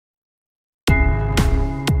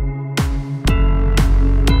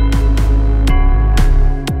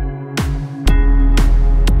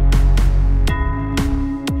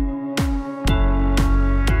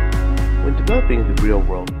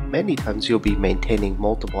many times you'll be maintaining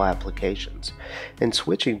multiple applications, and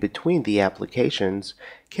switching between the applications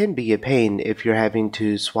can be a pain if you're having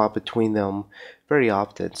to swap between them very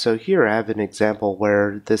often. So here I have an example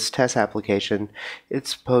where this test application,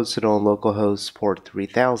 it's posted on localhost port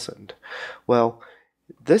 3000. Well,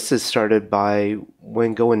 this is started by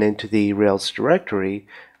when going into the Rails directory,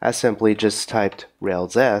 I simply just typed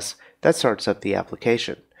Rails S. That starts up the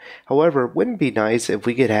application. However, wouldn't it be nice if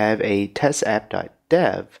we could have a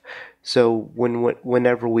testapp.dev, so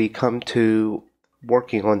whenever we come to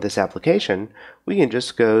working on this application, we can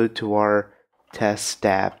just go to our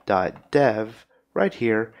testapp.dev right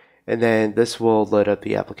here, and then this will load up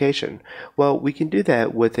the application. Well, we can do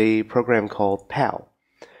that with a program called Pal.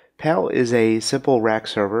 Pal is a simple rack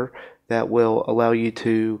server that will allow you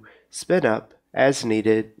to spin up as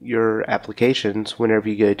needed your applications whenever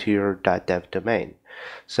you go to your .dev domain.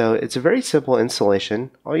 So it's a very simple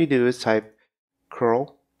installation. All you do is type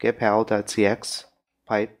curl getpal.cx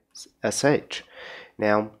pipe sh.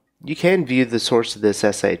 Now, you can view the source of this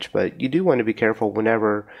sh, but you do want to be careful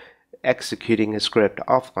whenever executing a script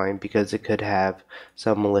offline because it could have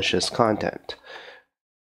some malicious content.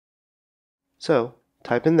 So,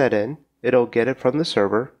 typing that in, it'll get it from the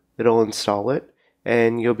server, it'll install it,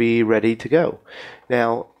 and you'll be ready to go.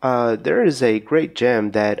 Now, there is a great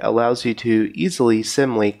gem that allows you to easily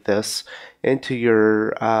symlink this into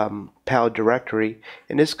your Pal directory,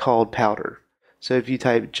 and it's called Powder. So if you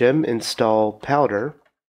type gem install Powder,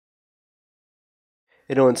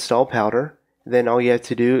 it'll install Powder. Then all you have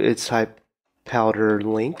to do is type Powder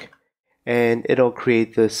link, and it'll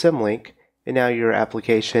create the symlink, and now your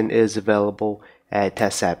application is available at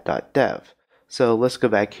testapp.dev. So let's go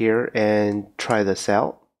back here and try this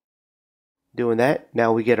out. Doing that,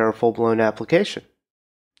 now we get our full-blown application.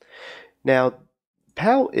 Now,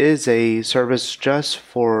 Pal is a service just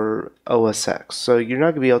for OS X, so you're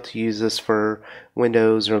not going to be able to use this for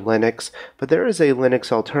Windows or Linux, but there is a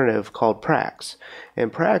Linux alternative called Prax.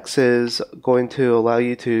 And Prax is going to allow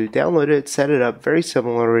you to download it, set it up very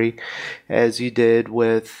similarly as you did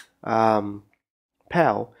with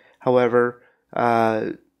Pal. However,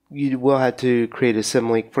 you will have to create a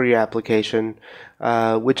symlink for your application,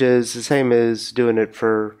 which is the same as doing it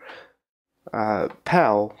for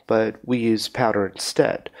Pal, but we use Powder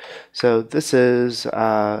instead. So this is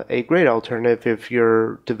a great alternative if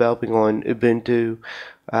you're developing on Ubuntu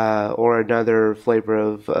or another flavor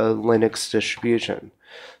of Linux distribution.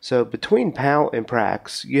 So between Pal and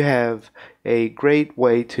Prax, you have a great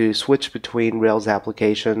way to switch between Rails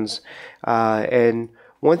applications, and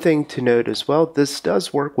one thing to note as well, this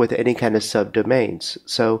does work with any kind of subdomains.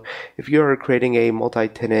 So if you're creating a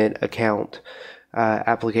multi-tenant account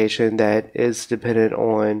application that is dependent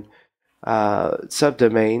on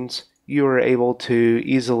subdomains, you are able to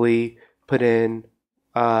easily put in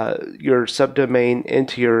your subdomain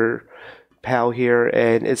into your Pal here,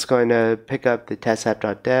 and it's going to pick up the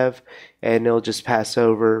testapp.dev, and it'll just pass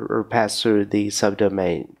over or pass through the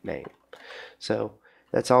subdomain name. So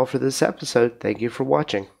that's all for this episode. Thank you for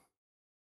watching.